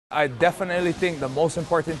I definitely think the most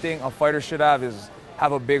important thing a fighter should have is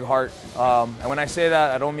have a big heart. And when I say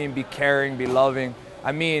that, I don't mean be caring, be loving.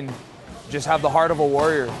 I mean just have the heart of a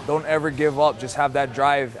warrior. Don't ever give up. Just have that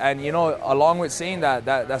drive. And you know, along with saying that,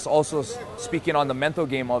 that's also speaking on the mental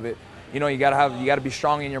game of it. You know, you gotta be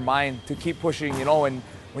strong in your mind to keep pushing. You know,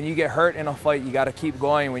 when you get hurt in a fight, you gotta keep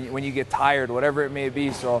going. When you get tired, whatever it may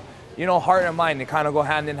be. So, you know, heart and mind, they kind of go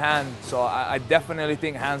hand in hand. So I definitely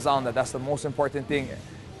think hands down that's the most important thing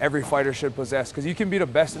every fighter should possess. Because you can be the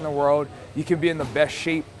best in the world, you can be in the best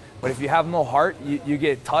shape, but if you have no heart, you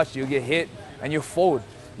get touched, you get hit, and you fold.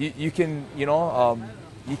 You can be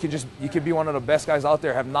one of the best guys out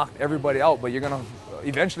there, have knocked everybody out, but you're gonna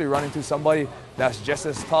eventually run into somebody that's just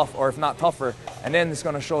as tough, or if not tougher, and then it's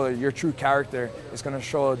gonna show your true character. It's gonna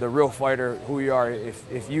show the real fighter who you are.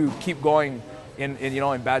 If you keep going in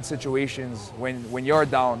bad situations when you're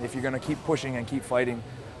down, if you're gonna keep pushing and keep fighting.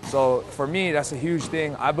 So for me, that's a huge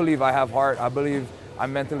thing. I believe I have heart. I believe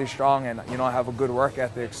I'm mentally strong, and I have a good work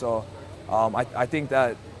ethic. So I think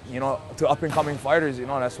that to up-and-coming fighters,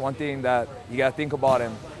 that's one thing that you got to think about.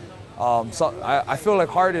 And so I feel like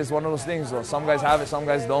heart is one of those things, though. Some guys have it, some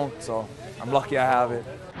guys don't. So I'm lucky I have it.